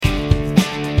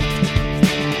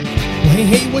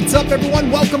Hey, what's up,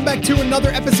 everyone? Welcome back to another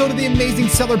episode of the Amazing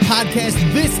Seller Podcast.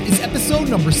 This is episode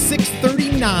number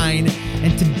 639,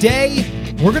 and today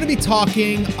we're going to be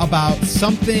talking about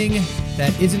something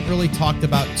that isn't really talked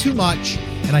about too much,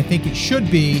 and I think it should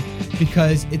be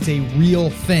because it's a real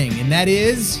thing, and that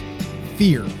is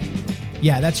fear.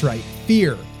 Yeah, that's right,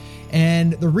 fear.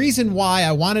 And the reason why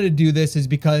I wanted to do this is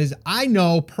because I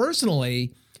know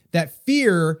personally that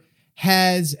fear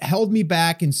has held me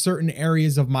back in certain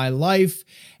areas of my life.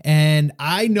 And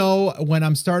I know when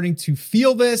I'm starting to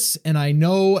feel this, and I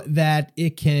know that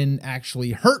it can actually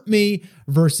hurt me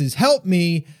versus help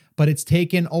me, but it's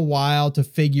taken a while to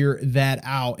figure that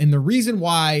out. And the reason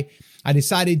why I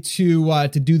decided to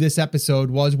do this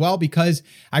episode was, well, because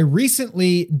I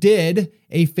recently did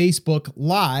a Facebook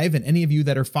Live, and any of you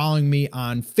that are following me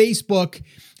on Facebook,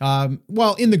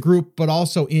 in the group, but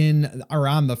also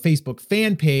on the Facebook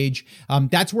fan page,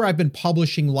 that's where I've been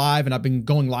publishing live, and I've been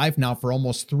going live now for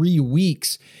almost 3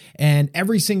 weeks. And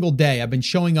every single day I've been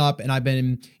showing up, and I've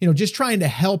been, just trying to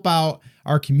help out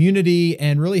our community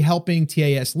and really helping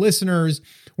TAS listeners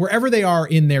wherever they are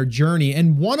in their journey.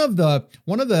 And one of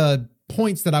the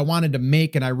points that I wanted to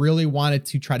make, and I really wanted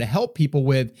to try to help people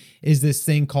with, is this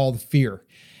thing called fear.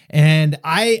 And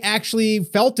I actually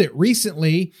felt it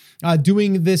recently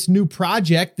doing this new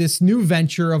project, this new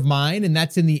venture of mine, and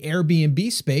that's in the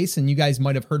Airbnb space. And you guys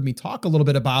might have heard me talk a little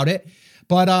bit about it.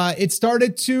 But it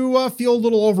started to feel a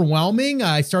little overwhelming.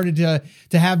 I started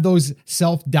to have those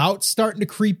self-doubts starting to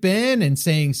creep in and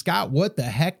saying, Scott, what the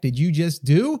heck did you just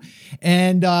do?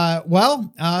 And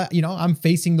I'm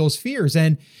facing those fears.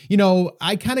 And,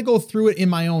 I kind of go through it in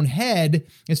my own head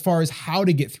as far as how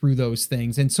to get through those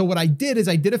things. And so what I did is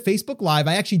I did a Facebook Live.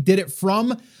 I actually did it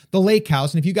from the lake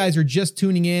house. And if you guys are just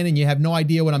tuning in and you have no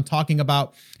idea what I'm talking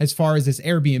about as far as this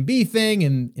Airbnb thing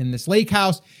and in this lake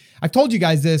house, I've told you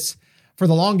guys this for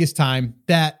the longest time,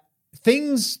 that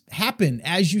things happen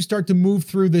as you start to move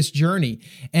through this journey.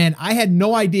 And I had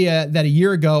no idea that a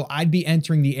year ago I'd be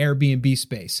entering the Airbnb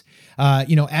space.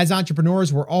 As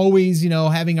entrepreneurs, we're always,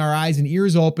 having our eyes and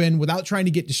ears open without trying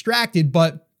to get distracted.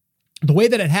 But the way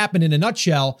that it happened in a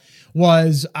nutshell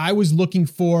was I was looking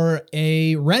for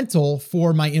a rental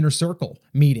for my inner circle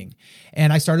meeting.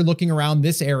 And I started looking around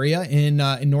this area in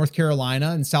North Carolina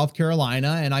and South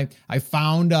Carolina. And I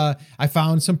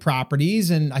found some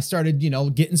properties, and I started,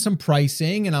 getting some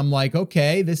pricing, and I'm like,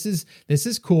 okay, this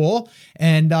is cool.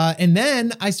 And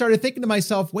then I started thinking to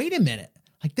myself, wait a minute,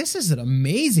 like, this is an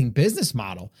amazing business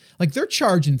model. Like, they're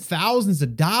charging thousands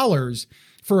of dollars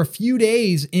for a few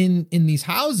days in these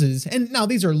houses. And now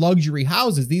these are luxury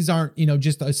houses. These aren't,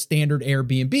 just a standard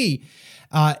Airbnb.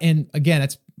 And again,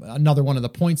 it's another one of the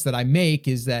points that I make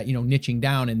is that, niching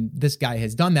down, and this guy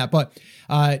has done that. But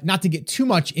not to get too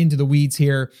much into the weeds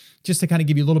here, just to kind of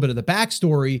give you a little bit of the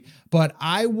backstory. But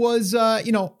I was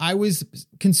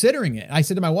considering it. I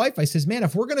said to my wife, I says, man,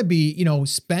 if we're going to be,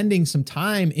 spending some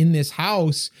time in this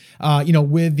house,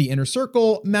 with the inner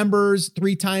circle members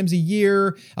 3 times a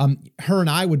year, her and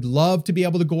I would love to be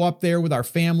able to go up there with our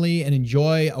family and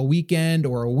enjoy a weekend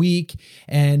or a week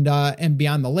and be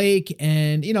on the lake,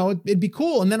 and, it'd be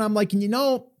cool. And then I'm like,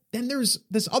 then there's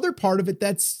this other part of it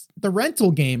that's the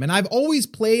rental game. And I've always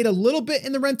played a little bit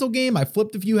in the rental game. I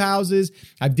flipped a few houses.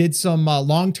 I did some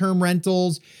long-term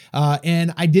rentals,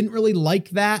 and I didn't really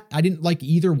like that. I didn't like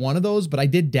either one of those, but I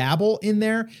did dabble in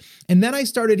there. And then I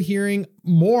started hearing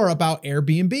more about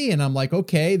Airbnb, and I'm like,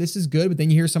 okay, this is good. But then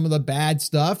you hear some of the bad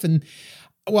stuff. And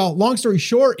well, long story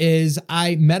short is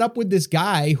I met up with this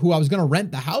guy who I was going to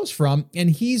rent the house from, and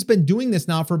he's been doing this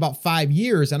now for about 5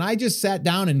 years. And I just sat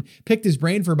down and picked his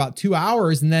brain for about 2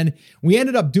 hours, and then we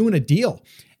ended up doing a deal.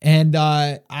 And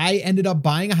I ended up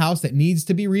buying a house that needs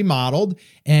to be remodeled,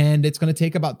 and it's going to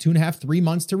take about 2.5, 3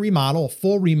 months to remodel, a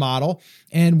full remodel.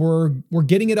 And we're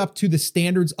getting it up to the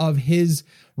standards of his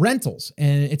rentals,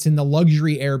 and it's in the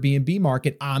luxury Airbnb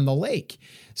market on the lake.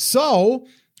 So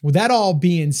with that all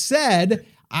being said,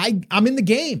 I'm in the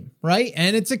game, right?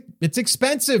 And it's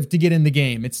expensive to get in the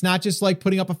game. It's not just like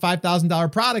putting up a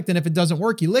 $5,000 product, and if it doesn't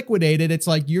work, you liquidate it. It's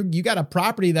like you got a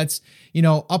property that's,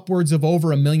 upwards of over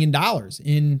 $1 million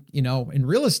in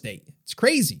real estate. It's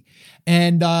crazy.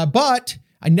 And but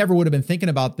I never would have been thinking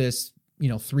about this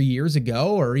 3 years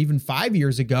ago or even 5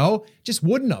 years ago. Just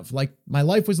wouldn't have. Like, my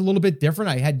life was a little bit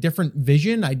different. I had different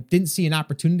vision. I didn't see an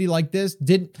opportunity like this.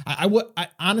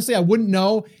 Honestly, I wouldn't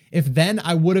know if then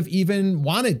I would have even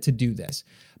wanted to do this,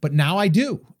 but now I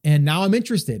do. And now I'm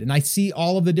interested, and I see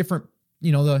all of the different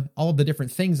all of the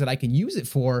different things that I can use it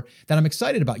for that I'm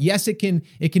excited about. Yes, it can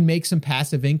make some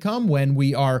passive income when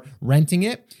we are renting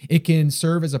it. It can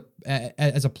serve as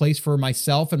as a place for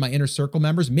myself and my inner circle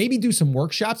members. Maybe do some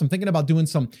workshops. I'm thinking about doing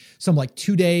some like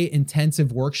 2-day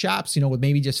intensive workshops, with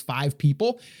maybe just 5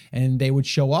 people, and they would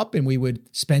show up and we would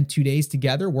spend 2 days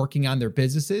together working on their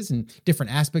businesses and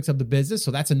different aspects of the business.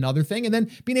 So that's another thing. And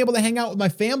then being able to hang out with my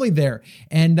family there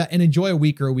and enjoy a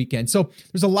week or a weekend. So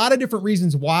there's a lot of different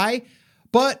reasons why,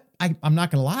 but I'm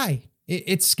not going to lie.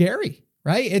 It's scary.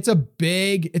 Right? It's a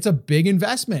big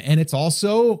investment. And it's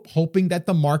also hoping that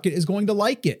the market is going to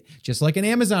like it, just like an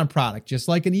Amazon product, just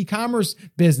like an e-commerce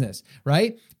business,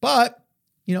 right? But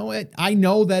I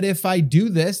know that if I do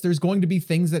this, there's going to be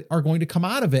things that are going to come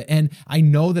out of it. And I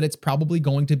know that it's probably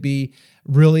going to be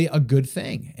really a good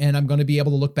thing. And I'm going to be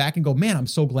able to look back and go, man, I'm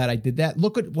so glad I did that.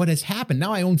 Look at what has happened.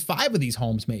 Now I own 5 of these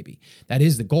homes, maybe. That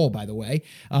is the goal, by the way.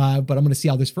 But I'm going to see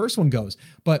how this first one goes.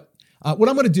 But what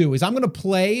I'm going to do is I'm going to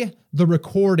play the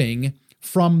recording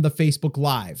from the Facebook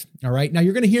Live. All right. Now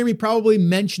you're going to hear me probably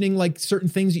mentioning like certain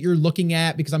things that you're looking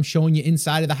at because I'm showing you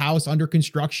inside of the house under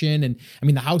construction. And I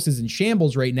mean, the house is in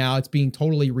shambles right now. It's being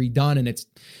totally redone and it's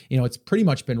pretty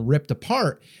much been ripped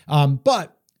apart.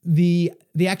 But the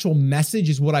actual message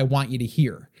is what I want you to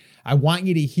hear. I want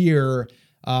you to hear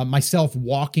myself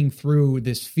walking through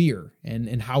this fear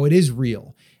and how it is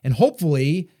real. And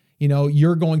hopefully,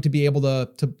 you're going to be able to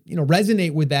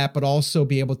resonate with that, but also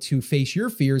be able to face your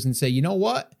fears and say, you know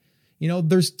what?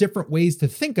 There's different ways to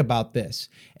think about this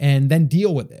and then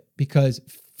deal with it, because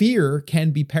fear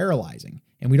can be paralyzing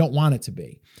and we don't want it to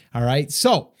be. All right.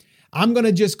 So I'm going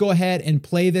to just go ahead and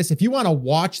play this. If you want to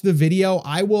watch the video,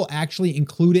 I will actually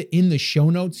include it in the show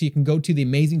notes. So you can go to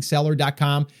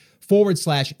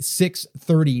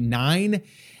theamazingseller.com/639.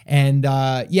 And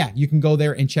you can go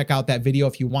there and check out that video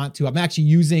if you want to. I'm actually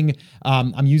using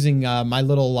my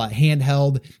little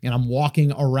handheld, and I'm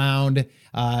walking around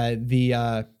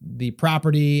the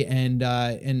property and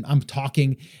I'm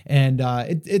talking, and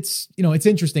it's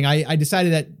interesting. I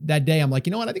decided that day, I'm like,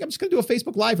 I think I'm just gonna do a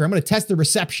Facebook Live here. I'm gonna test the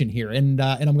reception here, and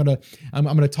I'm gonna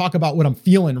talk about what I'm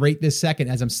feeling right this second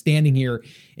as I'm standing here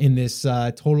in this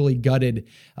totally gutted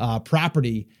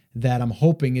property that I'm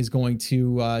hoping is going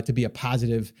to be a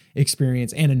positive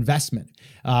experience and investment.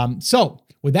 So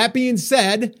with that being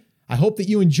said, I hope that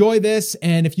you enjoy this.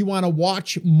 And if you want to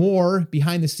watch more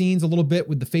behind the scenes a little bit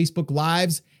with the Facebook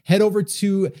Lives, head over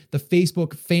to the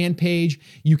Facebook fan page.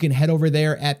 You can head over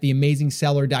there at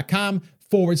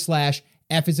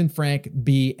theamazingseller.com/F as in Frank,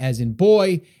 B as in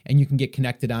boy, and you can get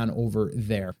connected on over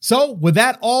there. So with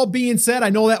that all being said, I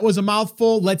know that was a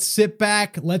mouthful. Let's sit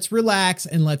back, let's relax,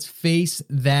 and let's face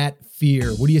that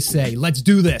fear. What do you say? Let's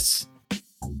do this.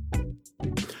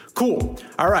 Cool.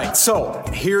 All right. So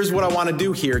here's what I want to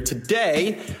do here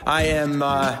today. I'm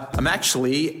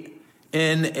actually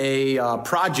in a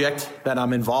project that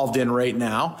I'm involved in right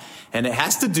now, and it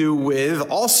has to do with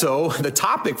also the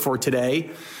topic for today,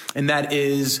 and that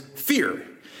is fear.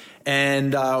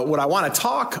 And what I want to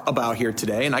talk about here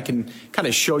today, and I can kind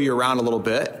of show you around a little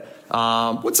bit.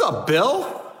 What's up,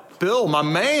 Bill? Bill, my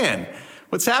man.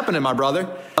 What's happening, my brother?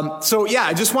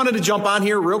 I just wanted to jump on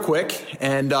here real quick,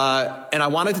 and I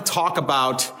wanted to talk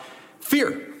about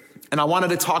fear. And I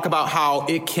wanted to talk about how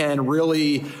it can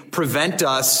really prevent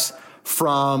us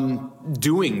from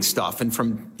doing stuff and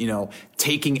from,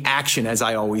 taking action, as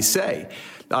I always say.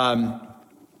 I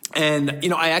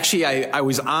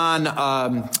was on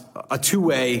a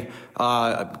two-way,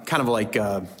 kind of like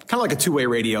a two-way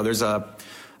radio. There's a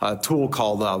tool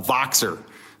called Voxer,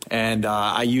 and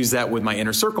I use that with my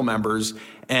inner circle members.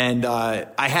 And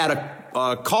I had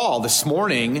a call this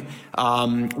morning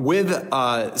with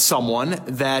someone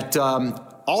that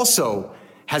also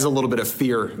has a little bit of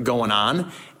fear going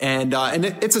on, and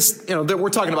it's we're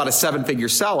talking about a 7-figure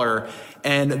seller,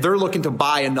 and they're looking to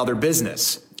buy another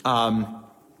business.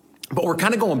 But we're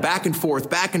kind of going back and forth,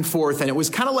 and it was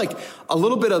kind of like a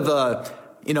little bit of the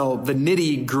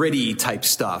nitty gritty type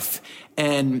stuff.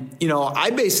 And,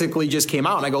 I basically just came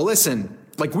out and I go, listen,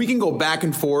 like we can go back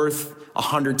and forth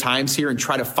 100 times here and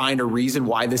try to find a reason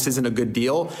why this isn't a good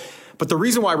deal. But the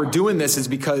reason why we're doing this is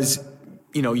because,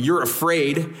 you're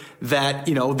afraid that,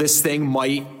 this thing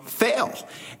might fail.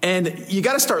 And you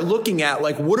got to start looking at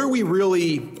like, what are we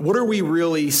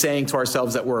really saying to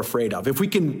ourselves that we're afraid of? If we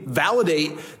can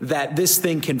validate that this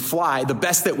thing can fly the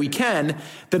best that we can,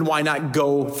 then why not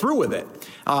go through with it?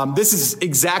 This is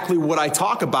exactly what I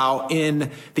talk about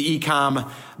in the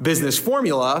Ecom Business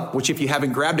Formula, which if you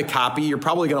haven't grabbed a copy, you're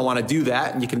probably going to want to do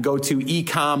that. And you can go to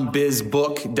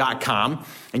ecombizbook.com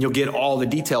and you'll get all the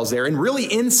details there. And really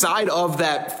inside of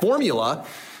that formula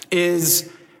is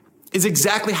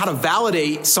exactly how to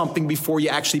validate something before you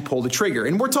actually pull the trigger.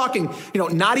 And we're talking,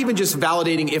 not even just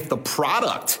validating if the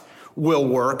product will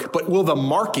work, but will the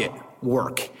market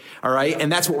work? All right.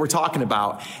 And that's what we're talking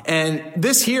about. And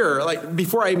this here, like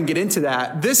before I even get into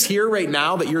that, this here right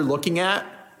now that you're looking at,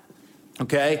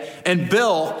 okay. And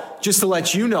Bill, just to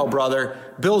let you know, brother,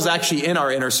 Bill's actually in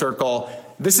our inner circle.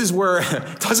 This is where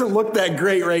it doesn't look that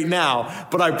great right now,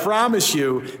 but I promise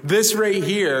you this right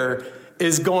here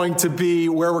is going to be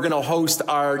where we're going to host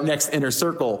our next inner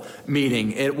circle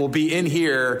meeting. It will be in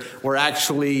here. We're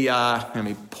actually, let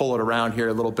me pull it around here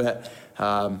a little bit.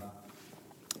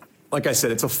 Like I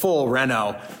said, it's a full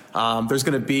reno. There's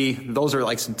going to be, those are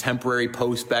like some temporary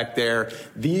posts back there.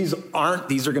 These aren't,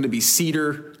 these are going to be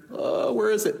cedar. Where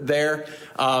is it? There.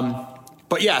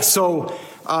 But yeah, so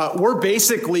we're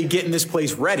basically getting this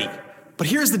place ready. But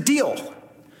here's the deal.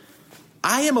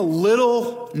 I am a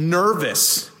little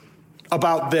nervous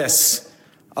about this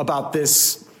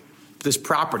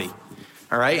property.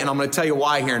 All right. And I'm going to tell you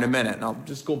why here in a minute. And I'll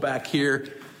just go back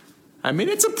here. I mean,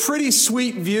 it's a pretty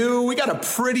sweet view. We got a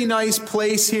pretty nice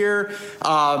place here.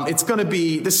 It's going to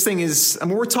be, this thing is, I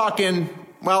mean, we're talking,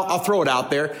 well, I'll throw it out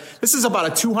there. This is about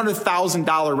a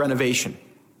 $200,000 renovation.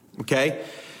 Okay.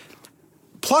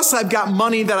 Plus I've got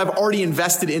money that I've already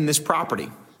invested in this property.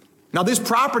 Now this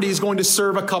property is going to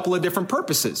serve a couple of different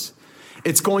purposes.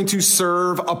 It's going to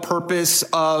serve a purpose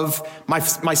of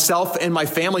myself and my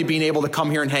family being able to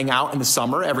come here and hang out in the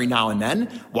summer every now and then.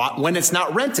 When it's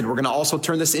not rented, we're going to also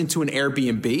turn this into an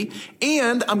Airbnb,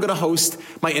 and I'm going to host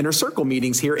my inner circle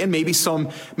meetings here and maybe some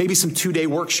 2-day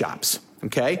workshops.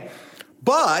 Okay.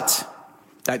 But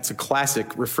that's a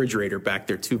classic refrigerator back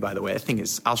there too, by the way.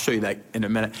 I'll show you that in a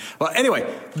minute. Well,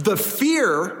 anyway, the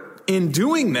fear in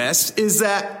doing this is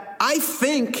that I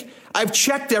think I've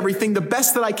checked everything the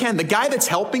best that I can. The guy that's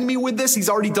helping me with this, he's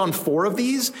already done 4 of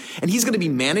these, and he's going to be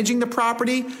managing the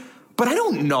property. But I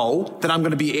don't know that I'm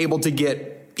going to be able to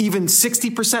get even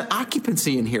 60%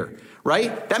 occupancy in here,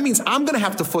 right? That means I'm going to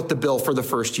have to foot the bill for the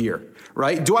first year,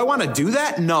 right? Do I want to do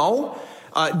that? No.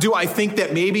 Do I think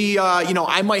that maybe,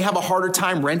 I might have a harder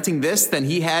time renting this than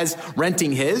he has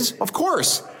renting his? Of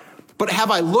course. But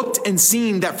have I looked and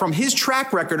seen that from his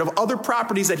track record of other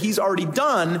properties that he's already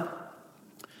done,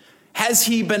 has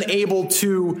he been able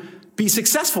to be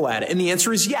successful at it? And the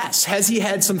answer is yes. Has he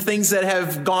had some things that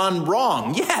have gone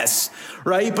wrong? Yes,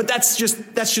 right? But that's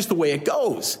just the way it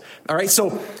goes. All right. So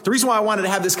the reason why I wanted to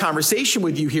have this conversation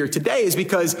with you here today is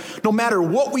because no matter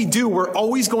what we do, we're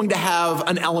always going to have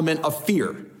an element of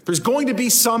fear. There's going to be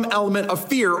some element of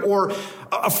fear or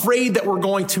afraid that we're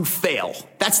going to fail.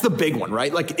 That's the big one,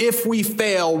 right? Like if we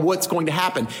fail, what's going to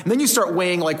happen? And then you start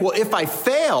weighing like, well, if I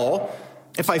fail,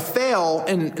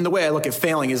 and the way I look at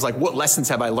failing is like, what lessons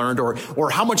have I learned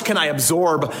or how much can I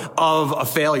absorb of a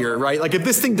failure, right? Like if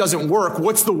this thing doesn't work,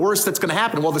 what's the worst that's going to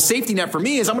happen? Well, the safety net for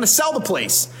me is I'm going to sell the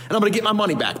place and I'm going to get my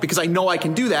money back because I know I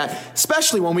can do that,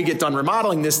 especially when we get done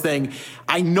remodeling this thing.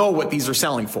 I know what these are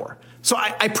selling for. So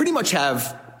I pretty much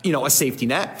have, a safety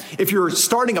net. If you're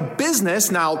starting a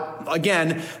business, now,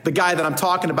 again, the guy that I'm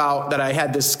talking about that I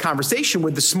had this conversation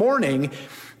with this morning,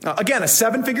 again, a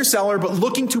 7-figure seller, but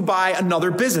looking to buy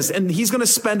another business. And he's going to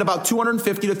spend about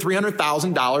 $250,000 to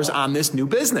 $300,000 on this new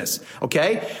business.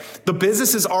 Okay. The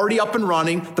business is already up and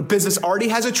running. The business already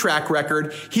has a track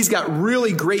record. He's got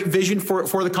really great vision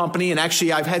for the company. And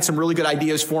actually, I've had some really good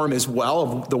ideas for him as well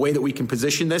of the way that we can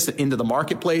position this into the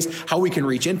marketplace, how we can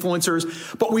reach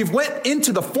influencers. But we've went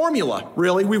into the formula,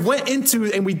 really. We went into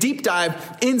and we deep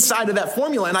dive inside of that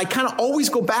formula. And I kind of always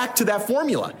go back to that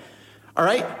formula. All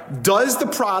right. Does the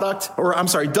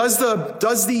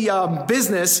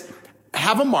business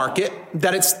have a market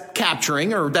that it's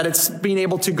capturing or that it's being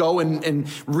able to go and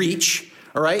reach?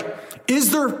 All right.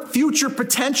 Is there future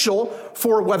potential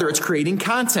for whether it's creating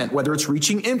content, whether it's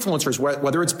reaching influencers,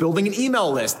 whether it's building an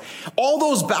email list? All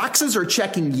those boxes are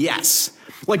checking yes.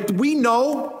 Like we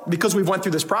know because we've went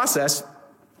through this process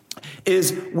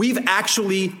is we've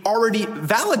actually already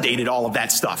validated all of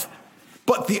that stuff.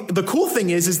 But the cool thing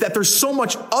is that there's so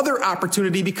much other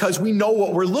opportunity because we know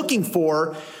what we're looking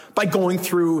for by going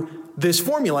through this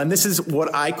formula. And this is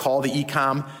what I call the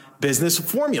e-com business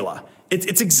formula.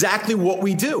 It's exactly what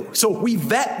we do. So we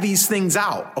vet these things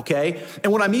out, okay?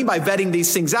 And what I mean by vetting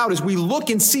these things out is we look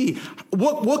and see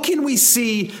what can we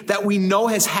see that we know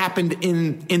has happened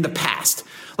in the past.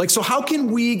 Like, so how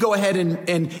can we go ahead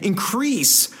and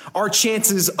increase our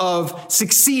chances of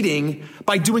succeeding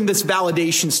by doing this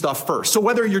validation stuff first? So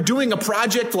whether you're doing a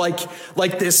project like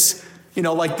this,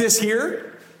 like this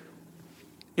here,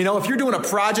 if you're doing a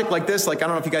project like this, like, I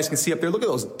don't know if you guys can see up there, look at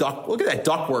that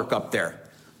ductwork up there.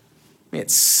 I mean,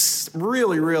 it's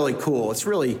really, really cool. It's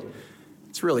really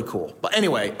cool. But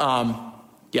anyway,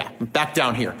 back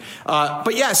down here.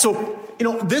 But yeah, so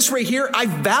this right here, I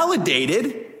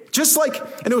validated. Just like,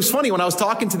 and it was funny when I was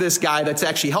talking to this guy that's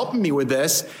actually helping me with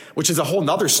this, which is a whole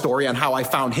nother story on how I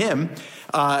found him,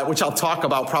 which I'll talk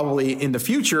about probably in the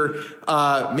future.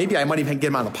 Maybe I might even get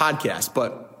him on the podcast.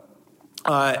 But,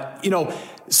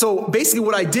 so basically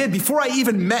what I did before I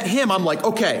even met him, I'm like,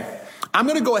 okay, I'm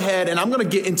going to go ahead and I'm going to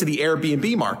get into the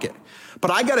Airbnb market. But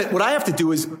what I have to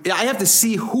do is I have to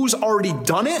see who's already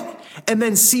done it and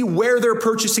then see where they're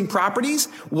purchasing properties,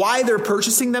 why they're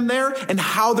purchasing them there, and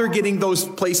how they're getting those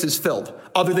places filled,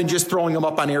 other than just throwing them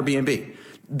up on Airbnb.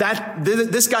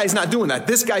 This guy's not doing that.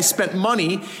 This guy spent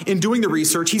money in doing the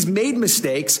research. He's made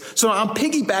mistakes. So I'm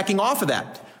piggybacking off of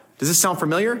that. Does this sound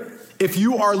familiar? If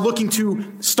you are looking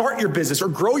to start your business or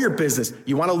grow your business,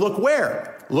 you want to look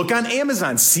where? Look on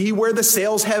Amazon. See where the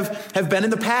sales have been in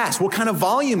the past. What kind of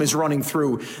volume is running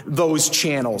through those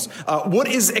channels? What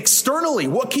is externally?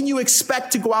 What can you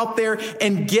expect to go out there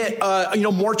and get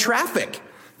more traffic?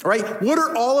 All right? What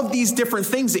are all of these different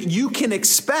things that you can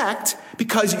expect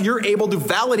because you're able to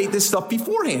validate this stuff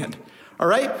beforehand? All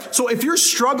right. So if you're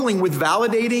struggling with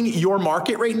validating your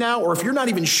market right now, or if you're not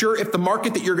even sure if the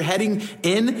market that you're heading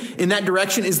in that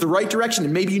direction is the right direction,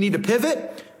 and maybe you need to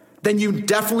pivot, then you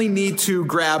definitely need to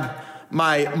grab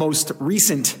my most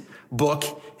recent book.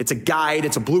 It's a guide,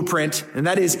 it's a blueprint, and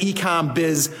that is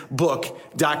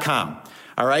ecombizbook.com.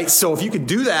 All right. So if you could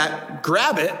do that,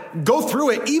 grab it, go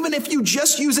through it, even if you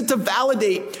just use it to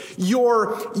validate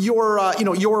your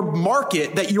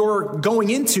market that you're going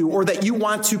into or that you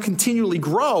want to continually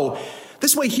grow.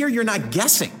 This way here, you're not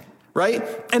guessing, right?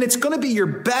 And it's going to be your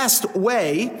best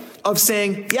way of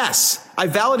saying, yes, I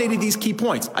validated these key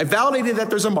points. I validated that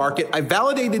there's a market. I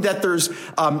validated that there's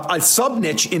a sub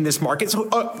niche in this market. So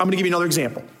I'm going to give you another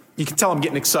example. You can tell I'm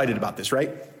getting excited about this, right?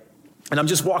 And I'm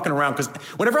just walking around because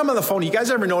whenever I'm on the phone, you guys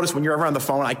ever notice when you're ever on the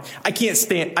phone, I can't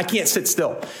sit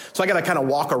still. So I got to kind of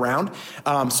walk around.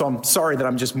 So I'm sorry that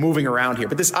I'm just moving around here,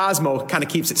 but this Osmo kind of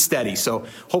keeps it steady. So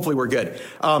hopefully we're good.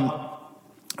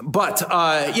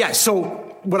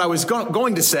 So what I was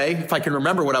going to say, if I can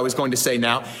remember what I was going to say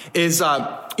now, is,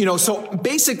 so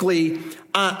basically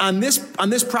on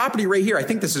this property right here, I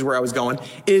think this is where I was going,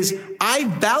 is I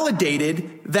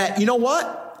validated that, you know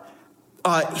what?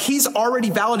 He's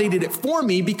already validated it for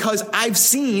me because I've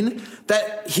seen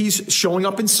that he's showing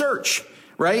up in search,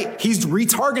 right? He's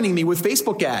retargeting me with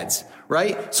Facebook ads,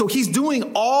 right? So he's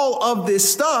doing all of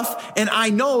this stuff, and I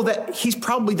know that he's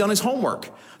probably done his homework.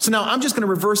 So now I'm just going to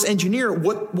reverse engineer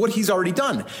what he's already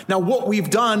done. Now, what we've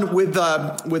done with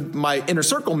my inner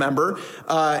circle member,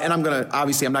 and I'm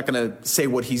not going to say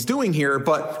what he's doing here,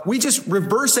 but we just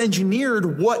reverse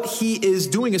engineered what he is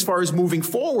doing as far as moving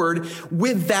forward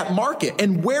with that market.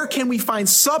 And where can we find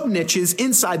sub niches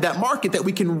inside that market that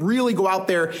we can really go out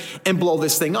there and blow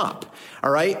this thing up? All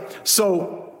right.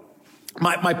 So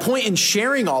my point in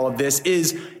sharing all of this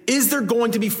is there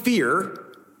going to be fear?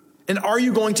 And are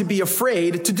you going to be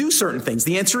afraid to do certain things?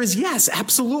 The answer is yes,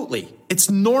 absolutely. It's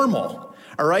normal.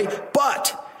 All right.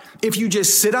 But if you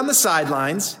just sit on the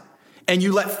sidelines and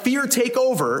you let fear take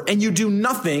over and you do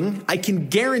nothing, I can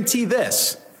guarantee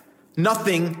this: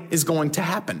 nothing is going to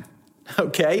happen.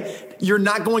 Okay. You're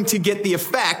not going to get the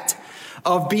effect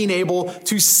of being able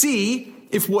to see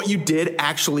if what you did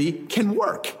actually can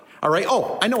work. All right.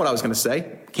 Oh, I know what I was going to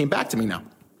say. Came back to me now.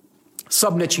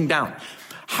 Sub-niching down.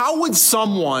 How would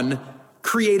someone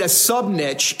create a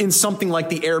sub-niche in something like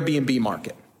the Airbnb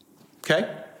market? Okay.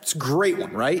 It's a great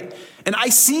one, right? And I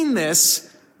seen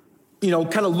this,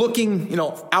 kind of looking,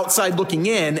 outside looking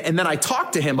in. And then I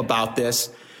talked to him about this.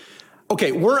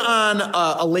 Okay. We're on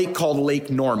a lake called Lake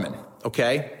Norman.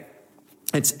 Okay.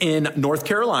 It's in North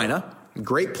Carolina.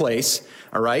 Great place.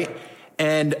 All right.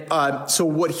 And so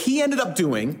what he ended up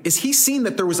doing is he's seen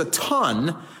that there was a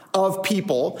ton of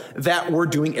people that were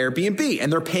doing Airbnb, and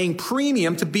they're paying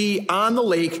premium to be on the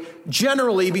lake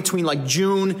generally between like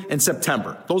June and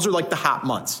September. Those are like the hot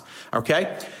months.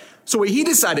 Okay. So what he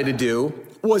decided to do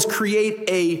was create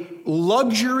a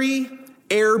luxury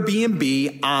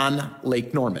Airbnb on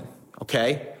Lake Norman.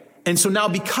 Okay. And so now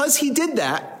because he did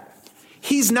that,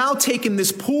 he's now taken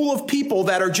this pool of people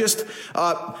that are just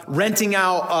renting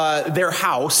out their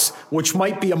house, which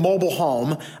might be a mobile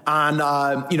home on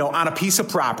a piece of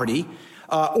property,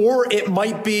 or it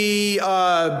might be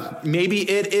maybe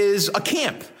it is a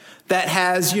camp that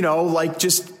has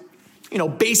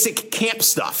basic camp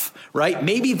stuff, right?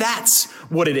 Maybe that's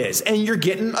what it is, and you're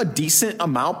getting a decent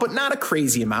amount, but not a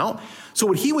crazy amount. So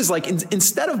what he was like,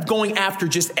 instead of going after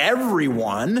just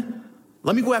everyone,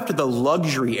 Let me go after the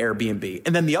luxury Airbnb.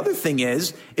 And then the other thing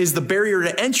is the barrier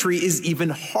to entry is even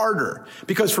harder,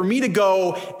 because for me to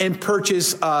go and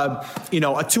purchase, a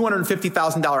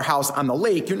 $250,000 house on the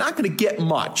lake, you're not going to get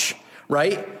much,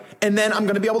 right? And then I'm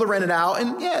going to be able to rent it out,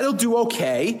 and yeah, it'll do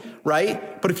okay,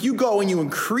 right? But if you go and you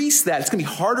increase that, it's going to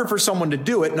be harder for someone to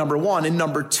do it, number one. And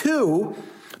number two,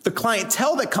 the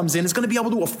clientele that comes in is going to be able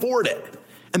to afford it.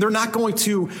 And they're not going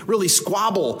to really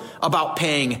squabble about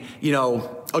paying,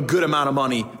 a good amount of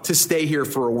money to stay here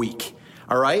for a week.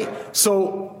 All right.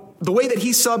 So the way that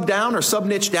he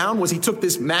sub-niched down was he took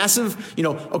this massive,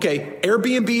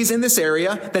 Airbnbs in this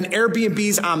area, then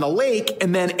Airbnbs on the lake,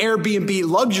 and then Airbnb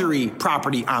luxury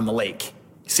property on the lake.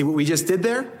 See what we just did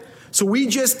there? So we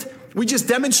just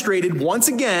demonstrated once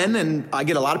again, and I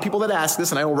get a lot of people that ask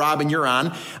this, and I know, Robin, you're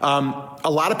on.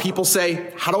 A lot of people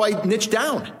say, how do I niche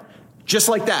down? Just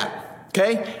like that,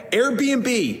 okay?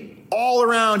 Airbnb all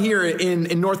around here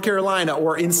in North Carolina,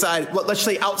 or inside, let's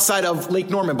say outside of Lake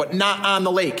Norman, but not on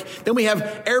the lake. Then we have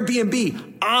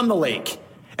Airbnb on the lake.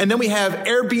 And then we have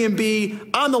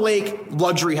Airbnb on the lake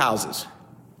luxury houses.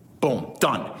 Boom,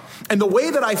 done. And the way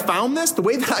that I found this, the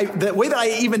way that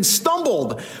I even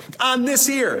stumbled on this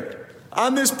here,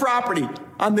 on this property,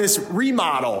 on this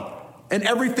remodel, and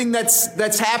everything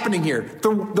that's happening here,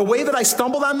 the way that I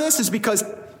stumbled on this is because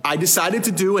I decided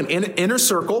to do an inner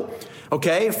circle,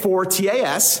 for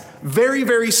TAS, very,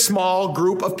 very small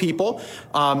group of people,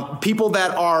 people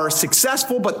that are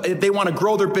successful, but they want to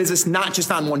grow their business, not just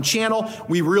on one channel.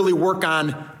 We really work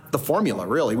on the formula,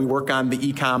 really. We work on the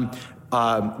e-com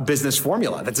business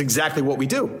formula. That's exactly what we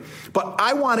do. But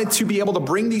I wanted to be able to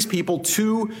bring these people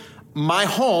to my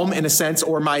home, in a sense,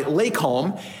 or my lake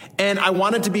home, and I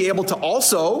wanted to be able to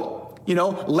also,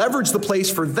 leverage the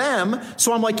place for them.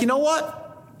 So I'm like, you know what?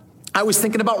 I was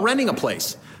thinking about renting a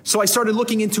place. So I started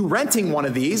looking into renting one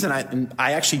of these, and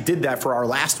I actually did that for our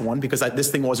last one because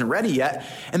this thing wasn't ready yet.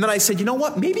 And then I said, you know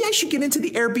what? Maybe I should get into the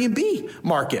Airbnb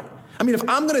market. I mean, if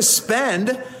I'm going to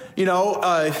spend,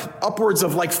 upwards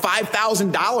of like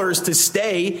 $5,000 to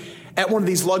stay at one of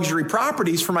these luxury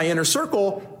properties for my inner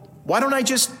circle, why don't I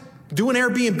just do an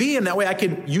Airbnb? And that way I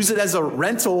could use it as a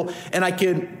rental, and I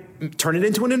could turn it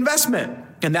into an investment.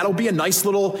 And that'll be a nice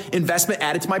little investment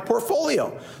added to my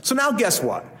portfolio. So now guess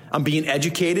what? I'm being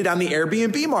educated on the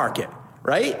Airbnb market,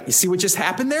 right? You see what just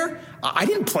happened there? I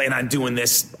didn't plan on doing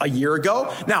this a year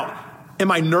ago. Now,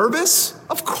 am I nervous?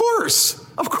 Of course.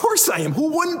 Of course I am.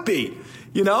 Who wouldn't be?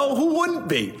 Who wouldn't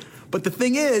be? But the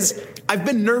thing is, I've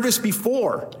been nervous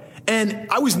before. And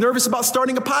I was nervous about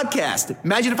starting a podcast.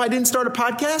 Imagine if I didn't start a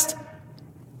podcast.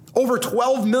 Over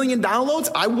 12 million downloads,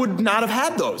 I would not have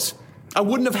had those. I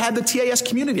wouldn't have had the TAS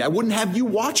community. I wouldn't have you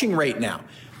watching right now,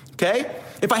 okay?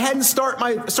 If I hadn't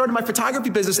started my photography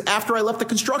business after I left the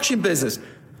construction business,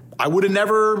 I would have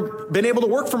never been able to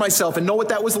work for myself and know what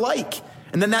that was like.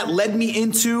 And then that led me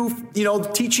into,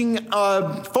 teaching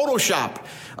Photoshop,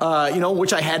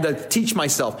 which I had to teach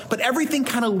myself. But everything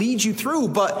kind of leads you through.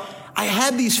 But I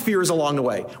had these fears along the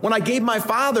way. When I gave my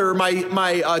father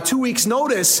my 2 weeks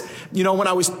notice, when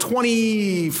I was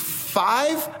 25,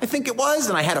 I think it was,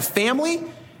 and I had a family,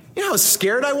 how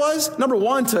scared I was? Number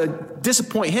one, to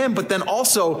disappoint him, but then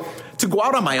also to go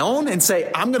out on my own and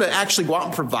say, I'm going to actually go out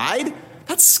and provide.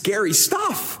 That's scary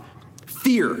stuff.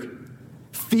 Fear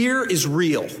is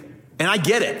real. And I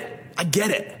get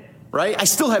it, right? I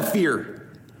still have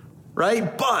fear,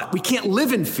 right? But we can't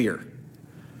live in fear.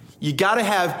 You got to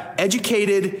have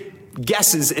educated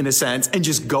guesses, in a sense, and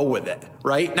just go with it,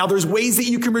 right? Now, there's ways that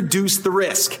you can reduce the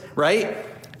risk, right?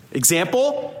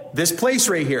 Example, this place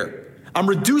right here. I'm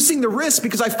reducing the risk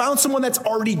because I found someone that's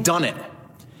already done it.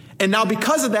 And now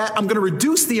because of that, I'm going to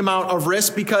reduce the amount of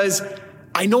risk because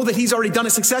I know that he's already done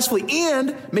it successfully,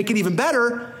 and make it even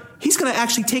better, he's going to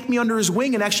actually take me under his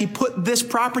wing and actually put this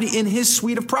property in his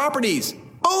suite of properties.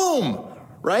 Boom,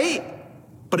 right?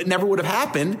 But it never would have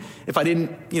happened if I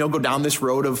didn't, go down this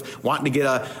road of wanting to get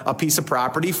a piece of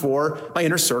property for my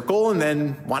inner circle and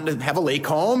then wanting to have a lake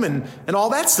home and all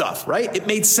that stuff, right? It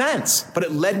made sense, but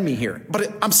it led me here.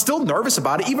 But I'm still nervous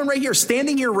about it. Even right here,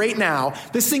 standing here right now,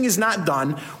 this thing is not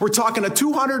done. We're talking a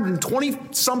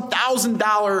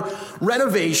 $220,000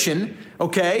 renovation,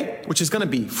 okay, which is going to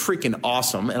be freaking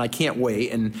awesome, and I can't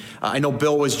wait. And I know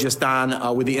Bill was just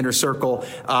on with the inner circle,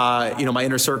 my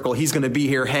inner circle. He's going to be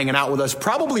here hanging out with us,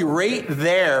 probably right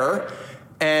there.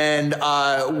 And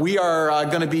we are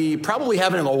going to be probably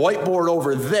having a whiteboard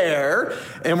over there,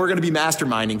 and we're going to be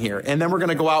masterminding here. And then we're going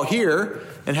to go out here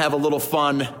and have a little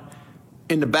fun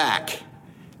in the back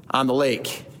on the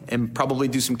lake and probably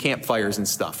do some campfires and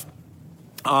stuff.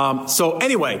 So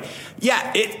anyway,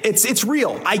 yeah, it's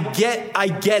real. I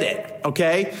get it.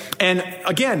 Okay. And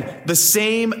again, the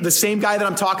same guy that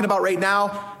I'm talking about right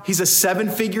now, he's a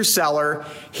 7-figure seller.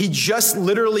 He just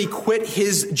literally quit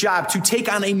his job to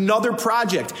take on another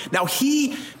project. Now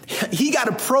he got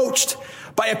approached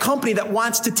by a company that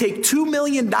wants to take $2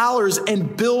 million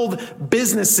and build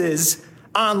businesses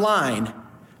online.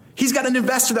 He's got an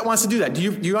investor that wants to do that. Do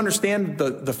you understand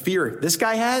the fear this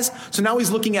guy has? So now he's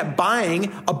looking at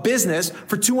buying a business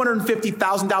for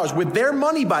 $250,000 with their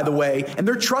money, by the way, and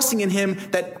they're trusting in him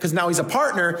that, because now he's a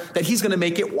partner, that he's going to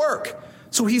make it work.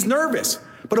 So he's nervous.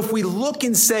 But if we look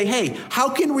and say, hey, how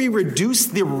can we reduce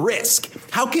the risk?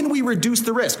 How can we reduce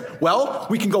the risk? Well,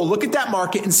 we can go look at that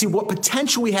market and see what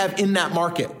potential we have in that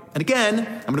market. And again,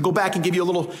 I'm going to go back and give you a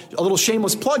little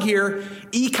shameless plug here.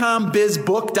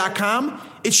 ecombizbook.com.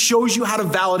 It shows you how to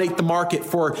validate the market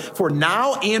for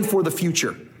now and for the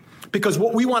future. Because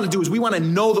what we want to do is we want to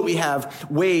know that we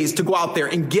have ways to go out there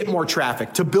and get more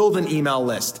traffic, to build an email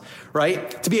list,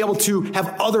 right? To be able to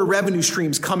have other revenue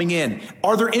streams coming in.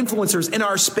 Are there influencers in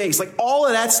our space? Like all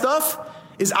of that stuff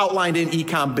is outlined in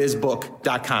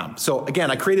ecombizbook.com. So again,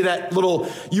 I created that little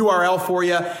URL for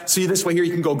you. So this way here,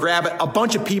 you can go grab it. A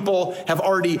bunch of people have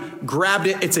already grabbed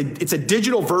it. It's a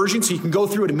digital version, so you can go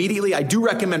through it immediately. I do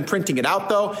recommend printing it out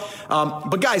though.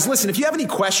 But guys, listen, if you have any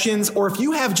questions or if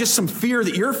you have just some fear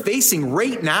that you're facing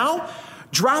right now,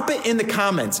 drop it in the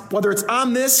comments, whether it's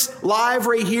on this live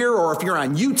right here, or if you're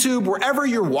on YouTube, wherever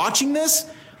you're watching this,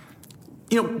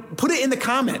 put it in the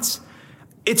comments.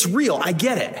 It's real. I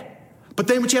get it. But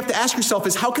then what you have to ask yourself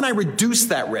is, how can I reduce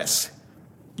that risk?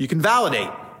 You can validate.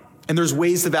 And there's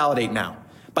ways to validate now.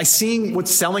 By seeing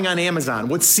what's selling on Amazon,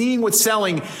 seeing what's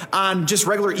selling on just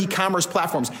regular e-commerce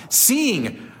platforms,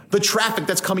 seeing the traffic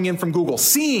that's coming in from Google,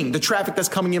 seeing the traffic that's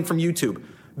coming in from YouTube.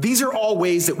 These are all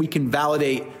ways that we can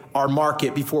validate our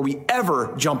market before we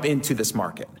ever jump into this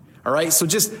market. All right. So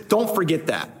just don't forget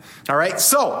that. All right.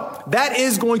 So that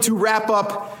is going to wrap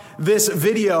up this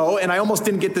video, and I almost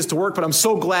didn't get this to work, but I'm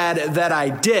so glad that I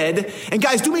did. And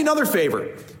guys, do me another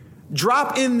favor.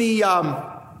 Drop in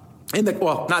not in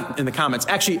the comments,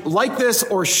 actually like this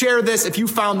or share this if you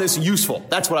found this useful.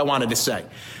 That's what I wanted to say.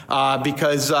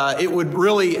 Because it would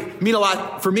really mean a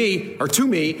lot for me, or to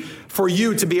me, for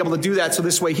you to be able to do that. So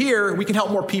this way here, we can help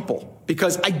more people.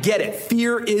 Because I get it.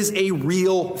 Fear is a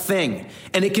real thing,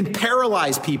 and it can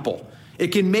paralyze people. It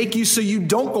can make you so you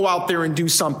don't go out there and do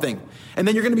something. And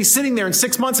then you're going to be sitting there in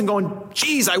 6 months and going,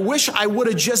 geez, I wish I would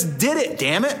have just did it,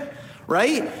 damn it,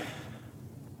 right?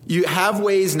 You have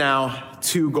ways now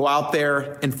to go out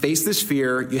there and face this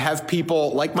fear. You have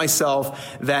people like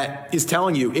myself that is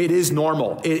telling you it is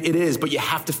normal. It is, but you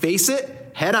have to face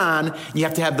it head on. You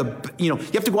have to have you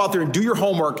have to go out there and do your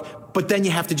homework, but then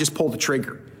you have to just pull the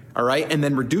trigger. All right. And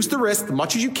then reduce the risk as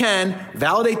much as you can,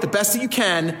 validate the best that you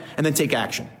can, and then take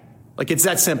action. Like, it's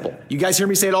that simple. You guys hear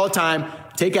me say it all the time.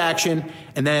 Take action,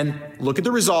 and then look at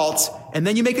the results, and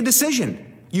then you make a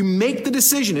decision. You make the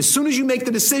decision. As soon as you make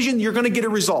the decision, you're going to get a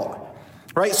result.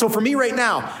 Right? So for me right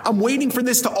now, I'm waiting for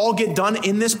this to all get done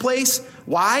in this place.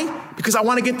 Why? Because I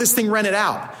want to get this thing rented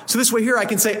out. So this way here, I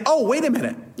can say, oh, wait a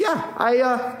minute.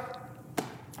 Yeah,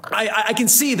 I can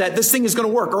see that this thing is going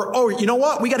to work. Or, oh, you know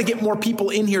what? We got to get more people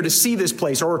in here to see this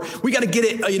place. Or we got to get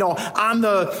it, on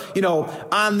the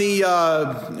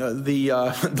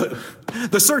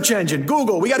search engine,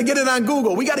 Google. We got to get it on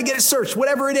Google. We got to get it searched,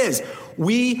 whatever it is.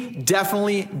 We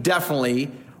definitely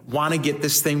want to get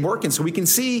this thing working so we can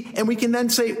see, and we can then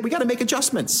say, we got to make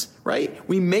adjustments, right?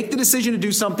 We make the decision to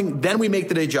do something, then we make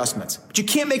the adjustments. But you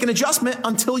can't make an adjustment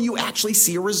until you actually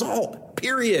see a result,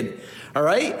 period. All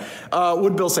right? What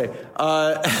did Bill say?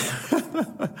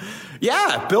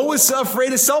 Yeah, Bill was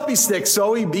afraid of selfie sticks,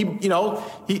 so he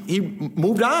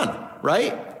moved on,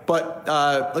 right? But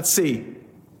let's see.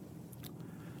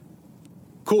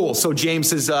 Cool. So James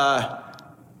says,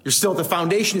 you're still at the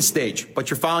foundation stage, but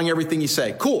you're following everything you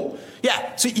say. Cool.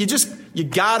 Yeah. So you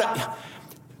gotta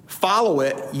follow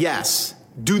it. Yes.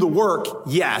 Do the work.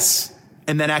 Yes.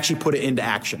 And then actually put it into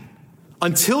action.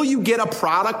 Until you get a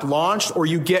product launched, or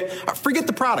forget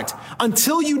the product,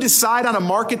 until you decide on a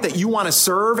market that you want to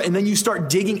serve, and then you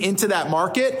start digging into that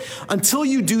market, until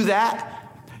you do that,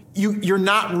 you're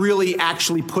not really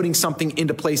actually putting something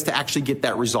into place to actually get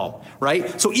that result,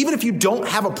 right? So even if you don't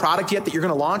have a product yet that you're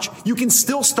going to launch, you can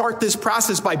still start this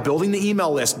process by building the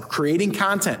email list, creating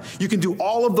content. You can do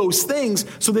all of those things.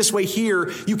 So this way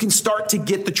here, you can start to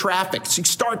get the traffic. So you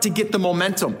start to get the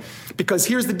momentum. Because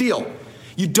here's the deal.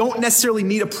 You don't necessarily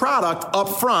need a product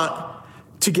up front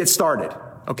to get started.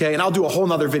 Okay. And I'll do a whole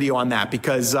nother video on that,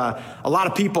 because a lot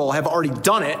of people have already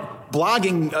done it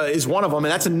blogging is one of them.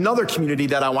 And that's another community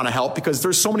that I want to help, because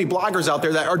there's so many bloggers out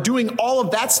there that are doing all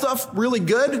of that stuff really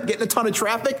good, getting a ton of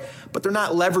traffic, but they're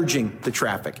not leveraging the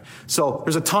traffic. So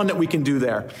there's a ton that we can do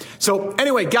there. So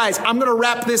anyway, guys, I'm going to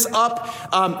wrap this up.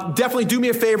 Definitely do me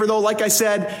a favor though. Like I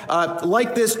said,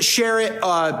 like this, share it,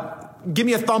 give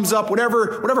me a thumbs up,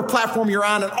 whatever platform you're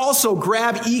on. And also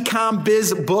grab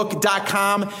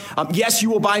ecombizbook.com. Yes,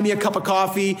 you will buy me a cup of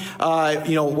coffee,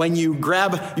 when you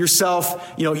grab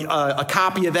yourself, a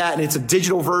copy of that, and it's a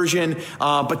digital version.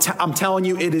 But I'm telling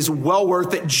you, it is well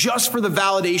worth it just for the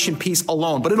validation piece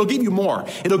alone. But it'll give you more.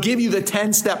 It'll give you the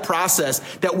 10-step process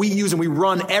that we use and we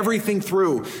run everything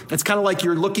through. It's kind of like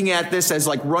you're looking at this as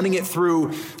like running it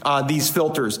through these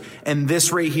filters. And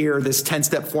this right here, this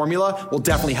 10-step formula will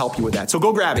definitely help you with that. So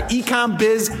go grab it.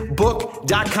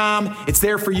 ecombizbook.com. It's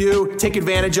there for you. Take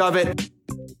advantage of it.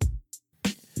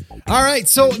 All right.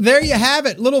 So there you have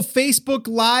it. Little Facebook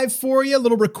Live for you.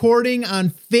 Little recording on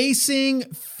facing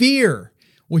fear,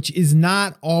 which is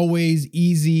not always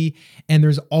easy. And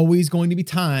there's always going to be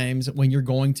times when you're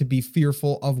going to be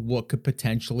fearful of what could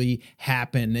potentially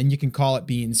happen. And you can call it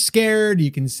being scared.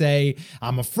 You can say,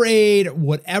 I'm afraid,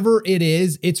 whatever it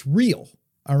is, it's real.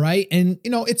 All right. And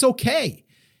it's okay.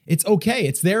 It's okay.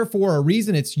 It's there for a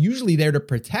reason. It's usually there to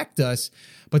protect us,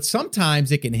 but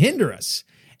sometimes it can hinder us.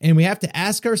 And we have to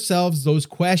ask ourselves those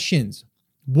questions.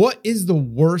 What is the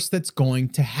worst that's going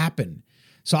to happen?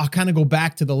 So I'll kind of go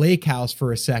back to the lake house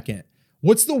for a second.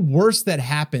 What's the worst that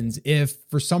happens if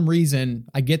for some reason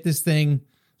I get this thing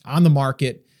on the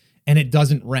market and it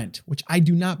doesn't rent, which I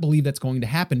do not believe that's going to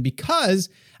happen, because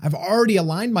I've already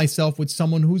aligned myself with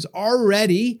someone who's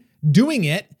already doing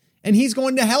it and he's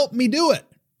going to help me do it.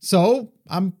 So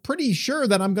I'm pretty sure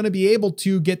that I'm going to be able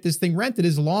to get this thing rented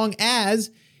as long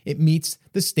as it meets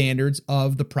the standards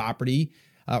of the property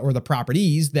or the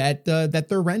properties that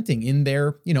they're renting in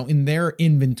their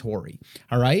inventory.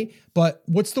 All right. But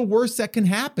what's the worst that can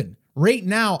happen? Right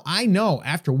now, I know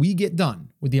after we get done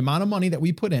with the amount of money that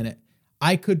we put in it,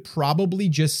 I could probably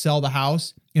just sell the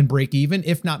house and break even,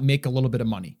 if not make a little bit of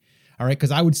money. All right.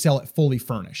 Because I would sell it fully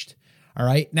furnished. All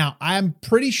right. Now, I'm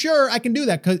pretty sure I can do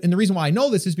that. And the reason why I know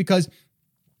this is because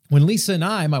when Lisa and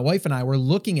I, my wife and I, were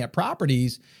looking at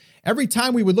properties, every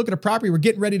time we would look at a property, we're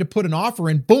getting ready to put an offer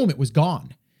in, boom, it was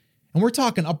gone. And we're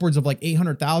talking upwards of like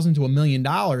 $800,000 to $1 million.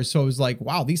 So it was like,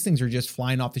 wow, these things are just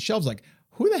flying off the shelves. Like,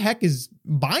 who the heck is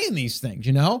buying these things,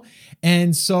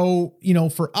 And so,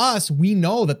 for us, we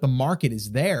know that the market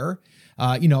is there.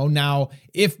 Now,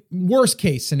 if worst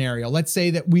case scenario, let's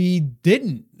say that we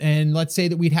didn't, and let's say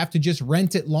that we'd have to just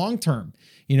rent it long-term,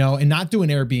 and not do an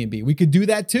Airbnb. We could do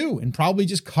that too, and probably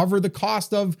just cover the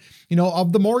cost of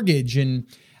the mortgage and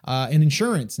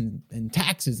insurance and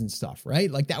taxes and stuff, right?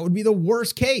 Like that would be the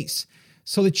worst case.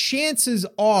 So the chances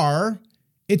are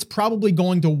it's probably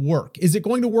going to work. Is it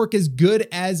going to work as good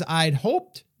as I'd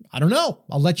hoped? I don't know.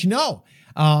 I'll let you know.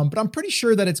 But I'm pretty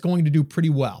sure that it's going to do pretty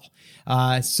well.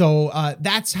 So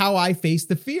that's how I face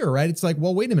the fear, right? It's like,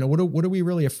 well, wait a minute. What are we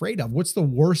really afraid of? What's the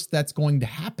worst that's going to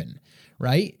happen,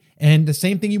 right? And the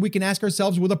same thing we can ask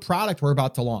ourselves with a product we're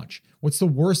about to launch. What's the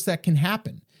worst that can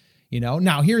happen?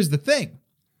 Now here's the thing.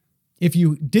 If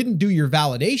you didn't do your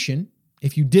validation,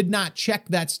 if you did not check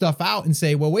that stuff out and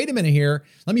say, well, wait a minute here,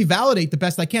 let me validate the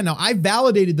best I can. Now, I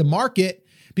validated the market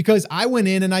because I went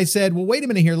in and I said, well, wait a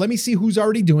minute here, let me see who's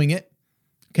already doing it.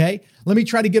 Okay. Let me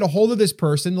try to get a hold of this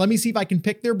person. Let me see if I can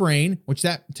pick their brain, which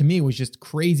that to me was just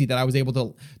crazy that I was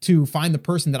able to find the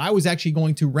person that I was actually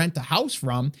going to rent a house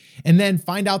from, and then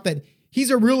find out that he's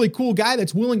a really cool guy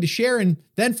that's willing to share. And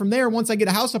then from there, once I get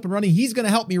a house up and running, he's going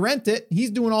to help me rent it.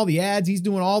 He's doing all the ads. He's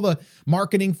doing all the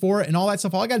marketing for it and all that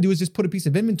stuff. All I got to do is just put a piece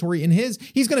of inventory in his.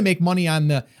 He's going to make money on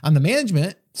the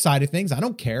management side of things. I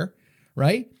don't care.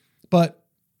 Right. But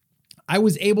I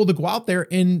was able to go out there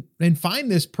and find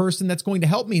this person that's going to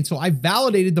help me. And so I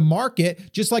validated the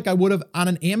market just like I would have on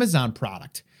an Amazon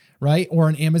product, right? Or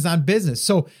an Amazon business.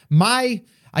 So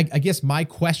I guess my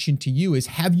question to you is,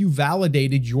 have you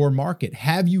validated your market?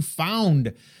 Have you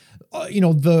found,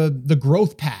 the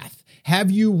growth path?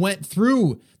 Have you went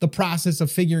through the process of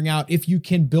figuring out if you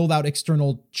can build out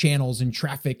external channels and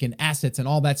traffic and assets and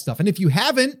all that stuff? And if you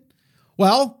haven't,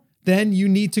 well, then you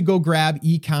need to go grab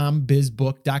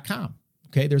ecombizbook.com.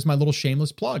 Okay, there's my little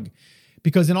shameless plug.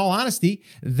 Because in all honesty,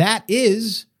 that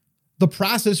is the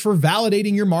process for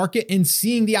validating your market and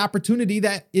seeing the opportunity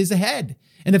that is ahead.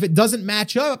 And if it doesn't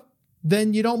match up,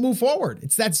 then you don't move forward.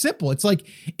 It's that simple. It's like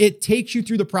it takes you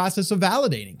through the process of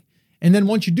validating. And then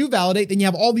once you do validate, then you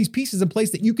have all these pieces in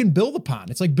place that you can build upon.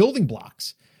 It's like building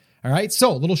blocks. All right.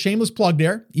 So a little shameless plug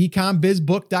there,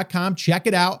 ecombizbook.com. Check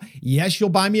it out. Yes, you'll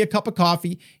buy me a cup of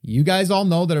coffee. You guys all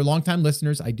know that are longtime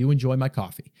listeners. I do enjoy my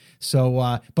coffee.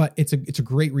 So, but it's a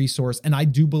great resource, and I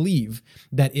do believe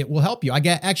that it will help you. I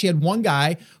actually had one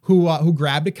guy who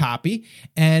grabbed a copy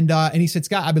and he said,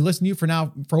 Scott, I've been listening to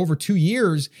you for over 2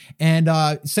 years. And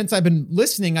since I've been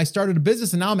listening, I started a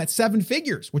business and now I'm at 7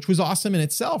 figures, which was awesome in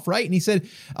itself. Right. And he said,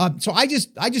 so I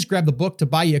just grabbed the book to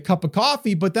buy you a cup of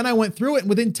coffee, but then I went through it and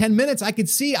within 10 minutes, I could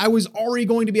see I was already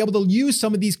going to be able to use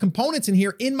some of these components in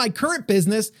here in my current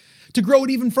business to grow it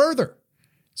even further.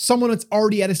 Someone that's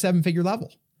already at a 7-figure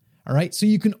level. All right. So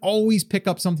you can always pick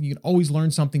up something. You can always learn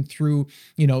something through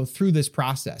this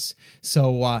process.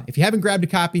 So if you haven't grabbed a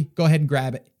copy, go ahead and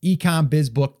grab it.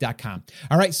 ecombizbook.com.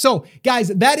 All right. So guys,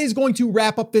 that is going to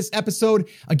wrap up this episode.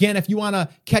 Again, if you want to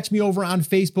catch me over on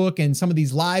Facebook and some of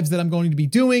these lives that I'm going to be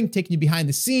doing, taking you behind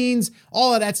the scenes,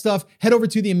 all of that stuff, head over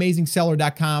to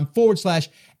theamazingseller.com/F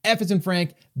as in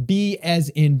Frank, B as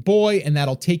in boy, and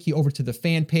that'll take you over to the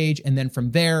fan page. And then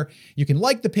from there, you can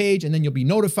like the page and then you'll be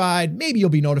notified. Maybe you'll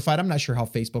be notified. I'm not sure how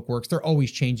Facebook works. They're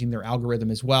always changing their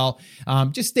algorithm as well.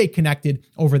 Just stay connected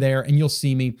over there and you'll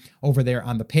see me over there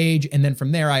on the page. And then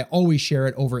from there, I always share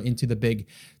it over into the big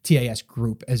TAS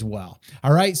group as well.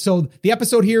 All right. So the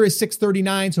episode here is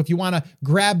 639. So if you want to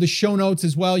grab the show notes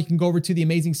as well, you can go over to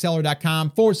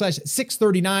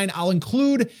theamazingseller.com/639. I'll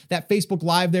include that Facebook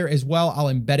Live there as well. I'll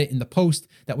embed it in the post.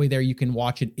 That way there you can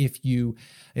watch it if you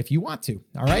want to.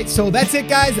 All right. So that's it,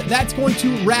 guys. That's going to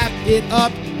wrap it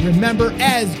up. Remember,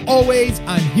 as always,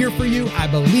 I'm here for you. I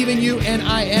believe in you and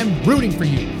I am rooting for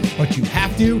you. But you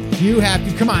have to.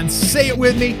 Come on, say it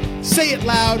with me. Say it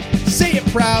loud. Say it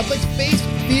proud. Let's face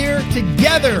fear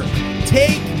together.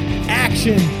 Take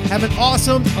action. Have an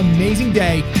awesome, amazing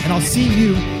day. And I'll see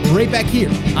you right back here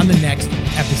on the next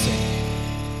episode.